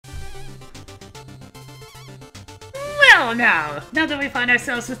Well now that we find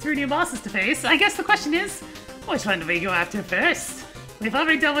ourselves with 3 new bosses to face, I guess the question is, which one do we go after first? We've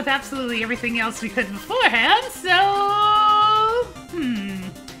already dealt with absolutely everything else we could beforehand, so...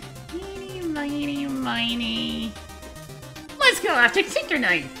 Eeny, miny, miny. Let's go after Tinker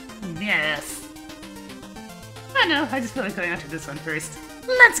Knight! Yes. I know, I just feel like going after this one first.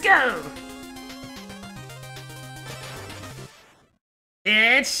 Let's go!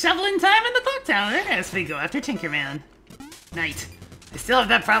 It's shoveling time in the clock tower as we go after Tinkerman. Knight. I still have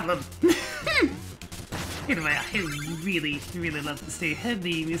that problem. Anyway, I really love the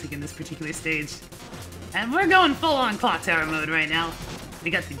heavy music in this particular stage. And we're going full-on clock tower mode right now.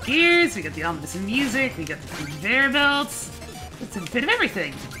 We got the gears, we got the ominous music, we got the conveyor belts. It's a bit of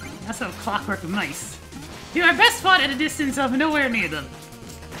everything. We also have clockwork mice. Do our best fought at a distance of nowhere near them.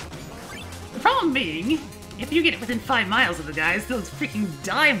 The problem being, if you get within 5 miles of the guys, they'll freaking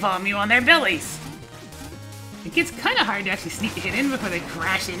dive bomb you on their bellies. It gets kind of hard to actually sneak a hit in before they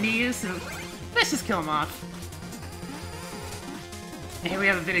crash into you, so let's just kill them off. And here we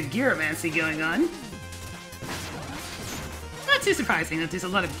have a bit of gearomancy going on. Not too surprising that there's a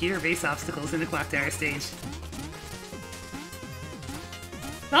lot of gear-based obstacles in the clock tower stage.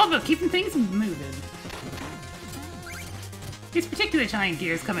 It's all about keeping things moving. These particular giant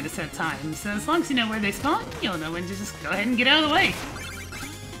gears come at a set time, so as long as you know where they spawn, you'll know when to just go ahead and get out of the way.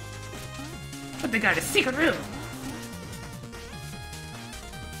 But they got a secret room!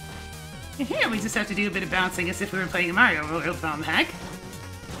 And here we just have to do a bit of bouncing as if we were playing a Mario World bomb hack.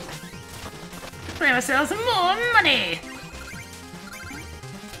 Bring ourselves more money!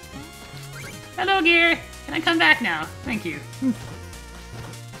 Hello, gear! Can I come back now? Thank you.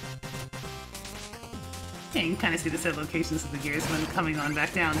 Yeah, you can kind of see the set locations of the gears when coming on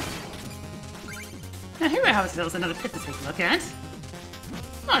back down. Now here we have ourselves another pit to take a look at.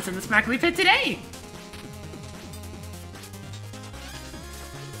 Oh, it's in the sparkly pit today!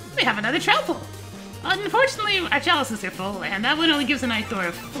 We have another trowel! Unfortunately, our chalices are full, and that one only gives an Ithor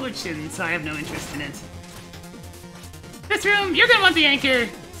a fortune, so I have no interest in it. This room, you're gonna want the anchor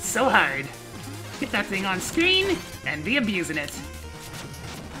so hard. Get that thing on screen, and be abusing it.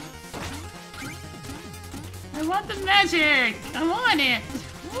 I want the magic! I want it!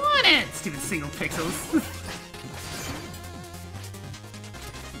 I want it! Stupid single pixels.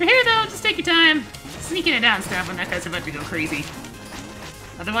 We're here though, just take your time. Sneaking it down stuff when that guy's about to go crazy.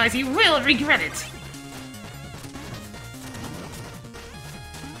 Otherwise you will regret it!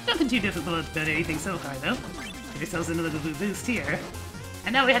 Nothing too difficult about anything so far though. Get ourselves another little boost here.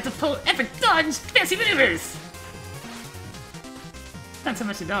 And now we have to pull epic dodge fancy maneuvers! Not so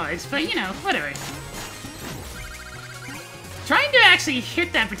much a dodge, but you know, whatever. Trying to actually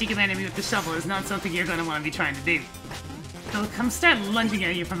hit that particular enemy with the shovel is not something you're going to want to be trying to do. They'll come start lunging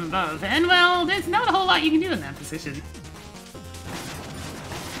at you from above, and well, there's not a whole lot you can do in that position.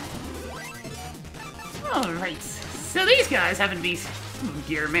 Alright, so these guys happen to be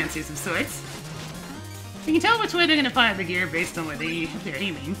gearmancers of sorts. You can tell which way they're going to fire the gear based on where they're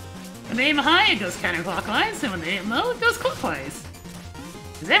aiming. When they aim high, it goes counterclockwise, and when they aim low, it goes clockwise.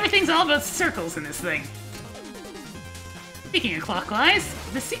 Because everything's all about circles in this thing. Speaking of clockwise,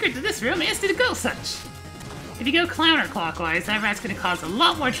 the secret to this room is to go such. If you go counterclockwise, that rat's gonna cause a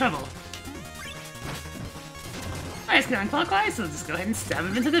lot more trouble. Alright, it's going clockwise, so we'll just go ahead and stab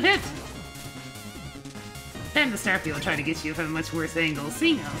him into the pit. Then the Starfield will try to get you from a much worse angle, so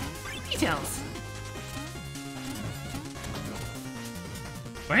you know. Details.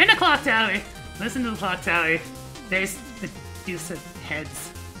 We're in a clock tower. Listen to the clock tower. There's the deuce of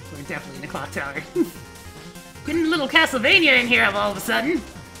heads. We're definitely in a clock tower. Getting a little Castlevania in here all of a sudden.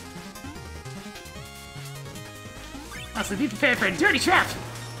 Also, be prepared for a dirty trap.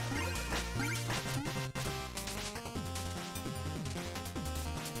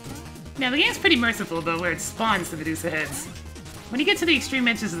 Now, the game's pretty merciful about where it spawns the Medusa heads. When you get to the extreme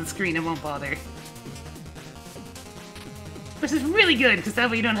edges of the screen, it won't bother. Which is really good, because that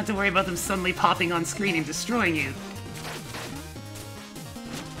way you don't have to worry about them suddenly popping on screen and destroying you.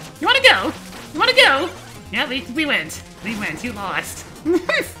 You wanna go? You wanna go? Yeah, we went. We went. You lost.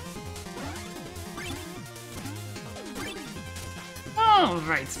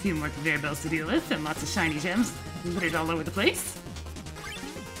 Alright, a few more conveyor belts to deal with, and lots of shiny gems littered all over the place.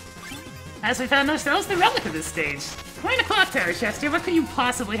 As we found ourselves the relic of this stage. We're in a clock tower, Chester. What could you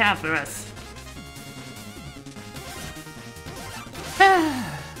possibly have for us?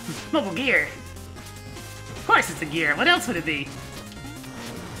 Mobile gear. Of course it's a gear. What else would it be?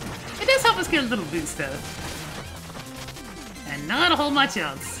 It does help us get a little boost, though. And not a whole much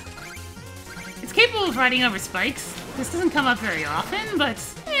else. It's capable of riding over spikes. This doesn't come up very often, but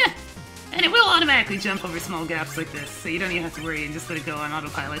And it will automatically jump over small gaps like this, so you don't even have to worry and just let it go on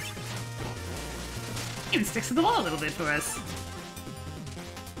autopilot. Even sticks to the wall a little bit for us.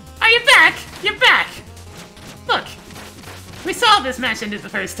 Are you back? You're back! Look, we saw this match ended the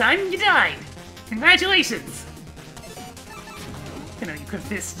first time. You died. Congratulations. Gonna equip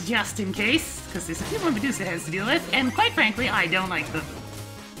this just in case, because there's a few more Medusa heads to deal with, and quite frankly, I don't like them.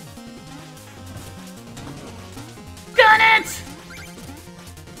 Got it!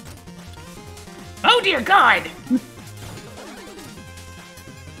 Oh dear God!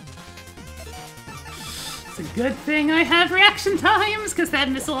 It's a good thing I have reaction times, because that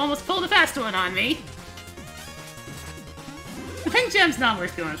missile almost pulled a fast one on me. The pink gem's not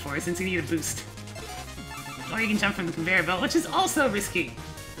worth going for, since you need a boost. Or you can jump from the conveyor belt, which is also risky.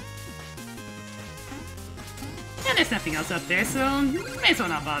 And there's nothing else up there, so may as well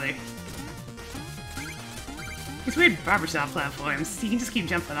not bother. These weird barbershop platforms, you can just keep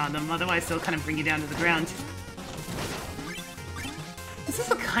jumping on them, otherwise they'll kind of bring you down to the ground. This is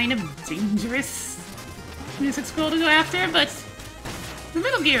a kind of dangerous music scroll to go after, but the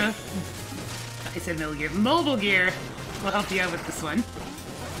middle gear, I said middle gear, mobile gear will help you out with this one.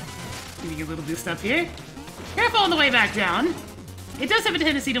 Give you a little boost up here. Careful on the way back down. It does have a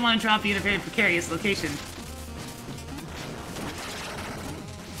tendency to want to drop you in a very precarious location.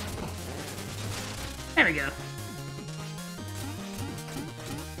 There we go.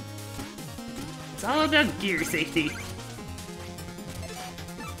 It's all about gear safety.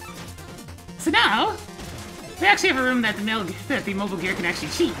 So now, we actually have a room that the mobile gear can actually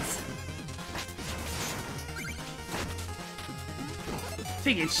cheese.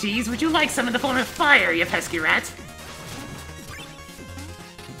 Figured cheese, would you like some in the form of fire, you pesky rat?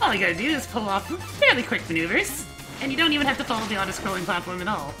 All you gotta do is pull off fairly quick maneuvers, and you don't even have to follow the auto-scrolling platform at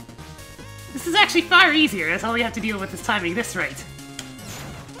all. This is actually far easier, as all you have to deal with is timing this right.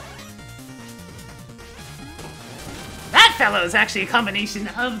 That fellow is actually a combination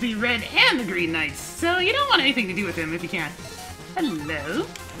of the red and the green knights, so you don't want anything to do with him if you can. Hello?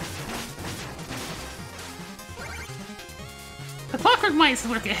 The Clockwork mice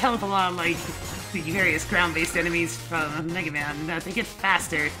work a hell of a lot like the various ground-based enemies from Mega Man, that they get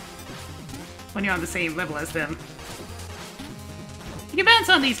faster when you're on the same level as them. You can bounce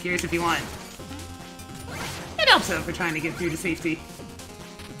on these gears if you want. It helps out for trying to get through to safety.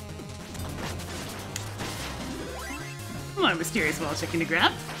 More mysterious wall checking to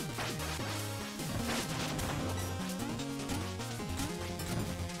grab.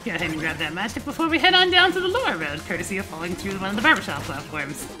 Go ahead and grab that magic before we head on down to the lower road, courtesy of falling through one of the barbershop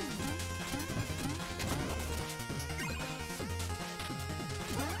platforms.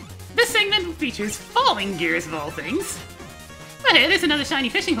 This segment features falling gears of all things. But hey, there's another shiny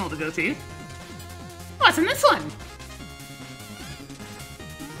fishing hole to go to. What's in this one?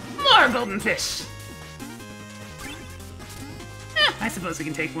 More golden fish! I suppose we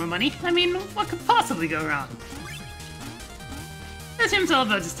can take more money. I mean, what could possibly go wrong? This gym's all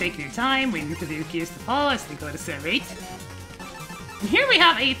about just taking your time, waiting for the gears to fall as they go at a set rate. And here we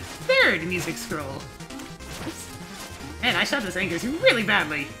have a third music scroll. Oops. Man, I shot those anchors really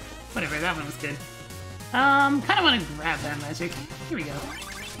badly. Whatever, that one was good. Kinda wanna grab that magic. Here we go.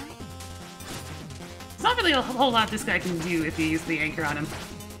 There's not really a whole lot this guy can do if you use the anchor on him.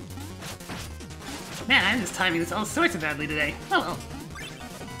 Man, I'm just timing this all sorts of badly today. Oh well.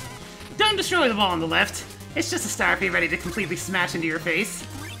 Don't destroy the wall on the left. It's just a starfy ready to completely smash into your face.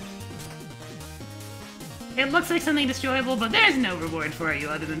 It looks like something destroyable, but there's no reward for you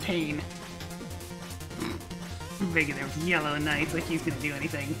other than pain. Regular yellow knight, like he's gonna do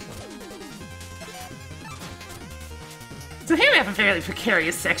anything. So here we have a fairly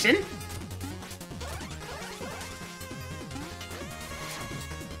precarious section.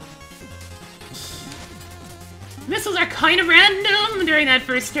 Missiles are kind of random during that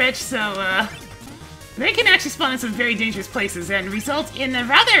first stretch, so they can actually spawn in some very dangerous places and result in a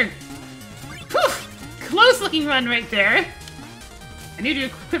rather close-looking run right there. I need to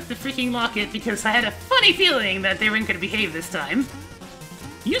equip the freaking locket because I had a funny feeling that they weren't going to behave this time.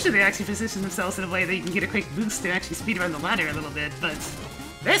 Usually they actually position themselves in a way that you can get a quick boost and actually speed around the ladder a little bit, but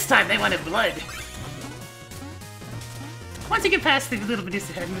this time they wanted blood. Once you get past the little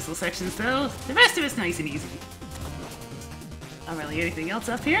Medusa head missile sections, though, the rest of it's nice and easy. Not really anything else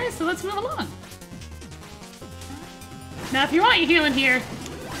up here, so let's move along. Now, if you want your healing here,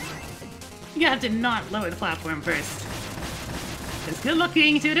 you have to not lower the platform first. Because good luck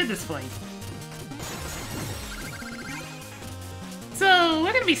getting to it at this point. So,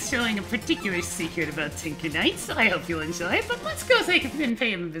 we're going to be showing a particular secret about Tinker Knights. I hope you'll enjoy it, but let's go take and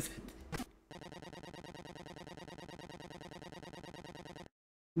pay him a visit.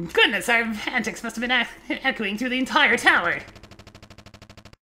 Goodness, our antics must have been echoing through the entire tower.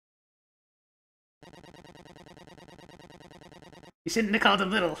 You shouldn't have called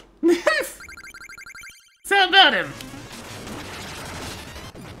him little. So about him.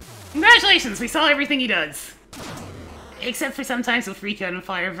 Congratulations, we saw everything he does. Except for sometimes he'll freak out and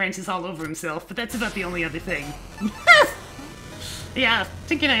fire wrenches all over himself, but that's about the only other thing. Yeah,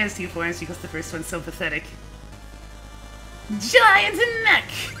 Tinker Knight has two forms because the first one's so pathetic. Giant neck!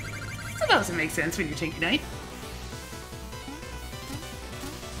 Suppose it makes sense when you're Tinker Knight.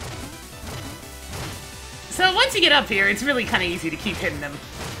 So once you get up here, it's really kind of easy to keep hitting them.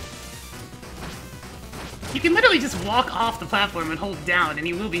 You can literally just walk off the platform and hold down, and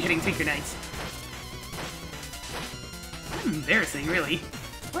you will be hitting Tinker Knights. Embarrassing, really.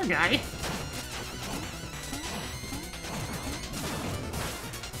 Poor guy.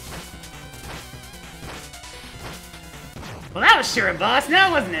 Well, that was sure a boss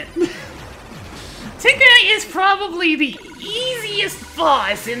now, wasn't it? Tinker Knight is probably the easiest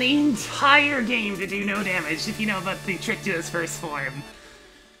boss in the entire game to do no damage, if you know about the trick to his first form.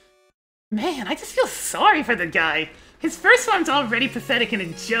 Man, I just feel sorry for the guy. His first form's already pathetic and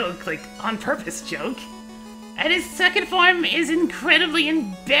a joke, like, on-purpose joke. And his second form is incredibly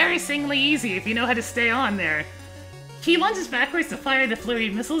embarrassingly easy if you know how to stay on there. He lunges backwards to fire the flurry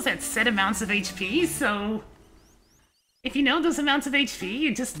of missiles at set amounts of HP, so... if you know those amounts of HP,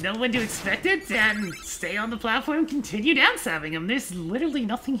 you just know when to expect it, and stay on the platform and continue down-stabbing him. There's literally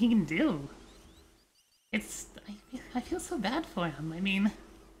nothing he can do. I feel so bad for him. I mean,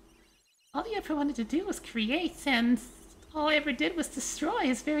 all he ever wanted to do was create, and all he ever did was destroy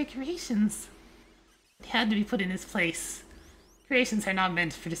his very creations. It had to be put in his place. Creations are not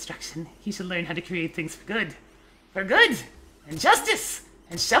meant for destruction. He should learn how to create things for good. For good! And justice!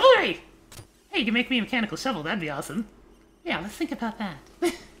 And chivalry! Hey, you can make me a mechanical shovel, that'd be awesome. Yeah, let's think about that.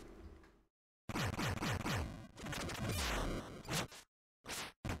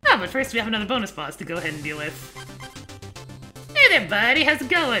 Oh, but first we have another bonus boss to go ahead and deal with. Hey there, buddy, how's it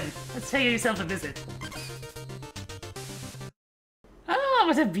going? Let's pay yourself a visit. Oh,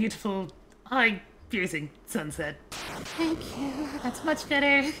 what a beautiful, eye-piercing sunset. Thank you, that's much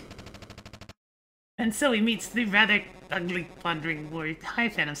better. And so he meets the rather ugly, wandering warrior. Hi,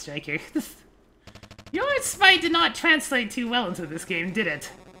 Phantom Striker. Your spite did not translate too well into this game, did it?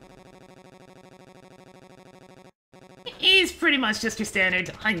 He's pretty much just your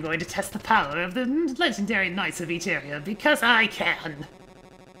standard, I'm going to test the power of the legendary knights of each area, because I can.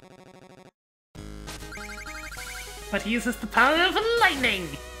 But he uses the power of lightning!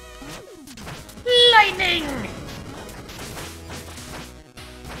 Lightning!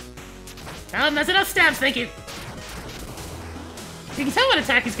 Oh, that's enough stabs, thank you! You can tell what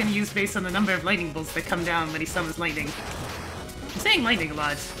attack he's going to use based on the number of lightning bolts that come down when he summons lightning. I'm saying lightning a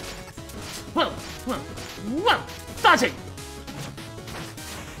lot. Whoa! Whoa! Whoa! Dodging!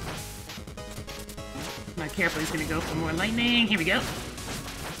 Not careful, he's going to go for more lightning. Here we go.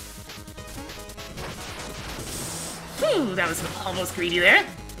 Whew, that was almost greedy there.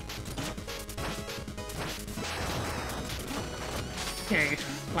 Okay,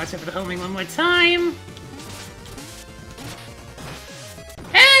 watch out for the homing one more time.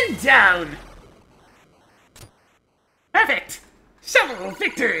 And down! Perfect! Shovel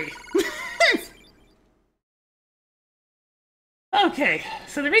victory! Okay,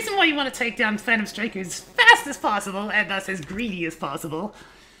 so the reason why you want to take down Phantom Striker as fast as possible, and thus as greedy as possible,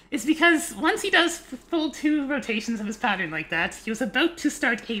 is because once he does full 2 rotations of his pattern like that, he was about to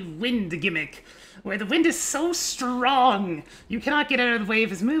start a wind gimmick, where the wind is so strong, you cannot get out of the way of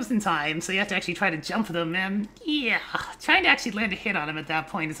his moves in time, so you have to actually try to jump them, and yeah, trying to actually land a hit on him at that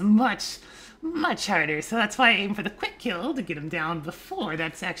point is much, much harder, so that's why I aim for the quick kill to get him down before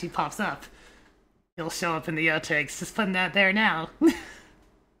that actually pops up. He'll show up in the outtakes, just putting that there now.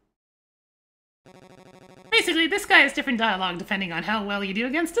 Basically, this guy has different dialogue depending on how well you do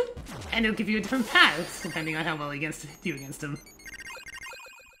against him, and he'll give you a different path depending on how well you do against him.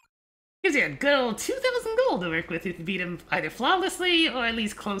 Gives you a good old 2,000 gold to work with if you beat him either flawlessly or at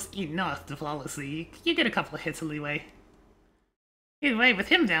least close enough to flawlessly. You get a couple of hits of leeway. Either way, with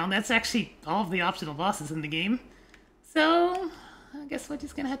him down, that's actually all of the optional bosses in the game. So, I guess we're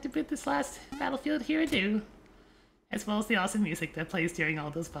just gonna have to put this last battlefield here do, as well as the awesome music that plays during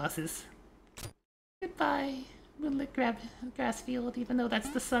all those bosses. Goodbye, moonlit grass field, even though that's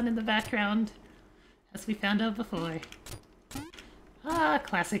the sun in the background, as we found out before. Ah,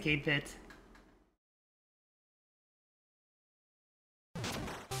 classic 8-bit.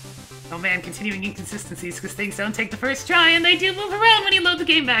 Oh man, continuing inconsistencies because things don't take the first try and they do move around when you load the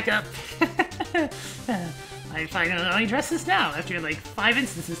game back up. I find out I address this now, after like 5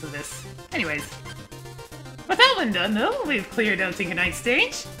 instances of this. Anyways. With that one done, though, we've cleared out Tinker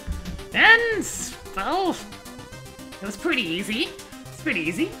stage. And, well, it was pretty easy. It's pretty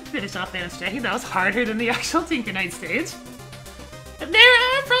easy. Finished off Phantom Striker. That was harder than the actual Tinker stage. There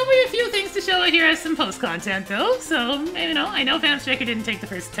are probably a few things to show here as some post-content, though, so, you know, I know Phantom Striker didn't take the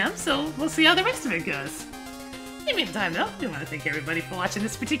first attempt, so we'll see how the rest of it goes. In the meantime, though, I want to thank everybody for watching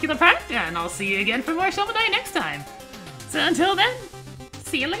this particular part, and I'll see you again for more Shovel Knight next time. So until then,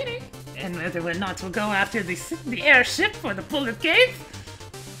 see you later. And whether or not we'll go after the airship or the bullet cave,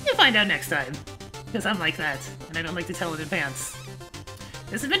 you'll find out next time. Because I'm like that, and I don't like to tell in advance.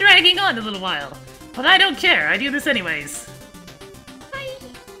 This has been dragging on a little while, but I don't care, I do this anyways. Bye!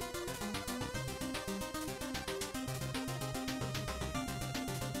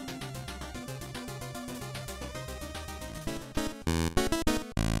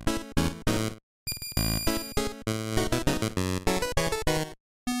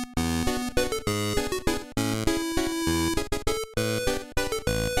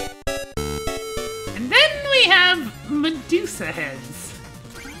 Medusa heads.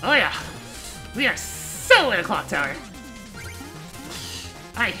 Oh yeah, we are so in a clock tower.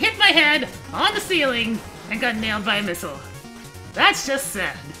 I hit my head on the ceiling and got nailed by a missile. That's just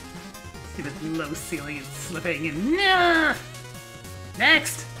sad. See the low ceiling is slipping and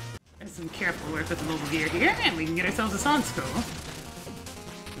next. There's some careful work with the mobile gear here, and we can get ourselves a song scroll.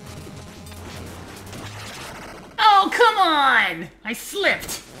 Oh come on! I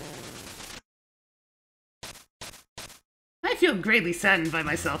slipped. I feel greatly saddened by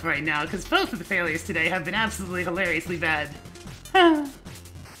myself right now, because both of the failures today have been absolutely hilariously bad.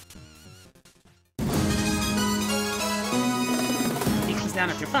 He comes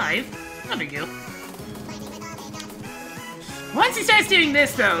down after 5. No big deal. Once he starts doing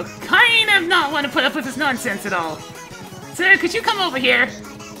this, though, kind of not want to put up with this nonsense at all. Sir, could you come over here?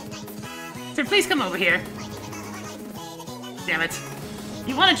 Sir, please come over here. Damn it.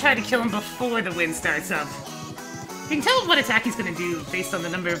 You want to try to kill him before the wind starts up. You can tell what attack he's gonna do based on the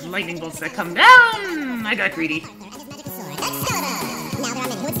number of lightning bolts that come down! I got greedy.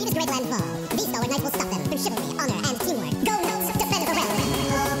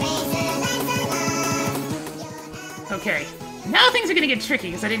 Okay, now things are gonna get tricky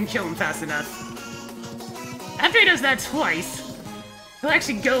because I didn't kill him fast enough. After he does that twice, he'll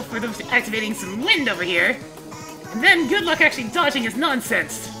actually go for activating some wind over here, and then good luck actually dodging his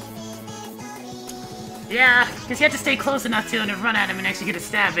nonsense. Yeah, because you have to stay close enough to him to run at him and actually get a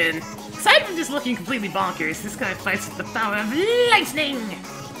stab in. Aside from just looking completely bonkers, this guy fights with the power of lightning!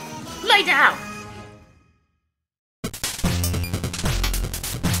 Light out!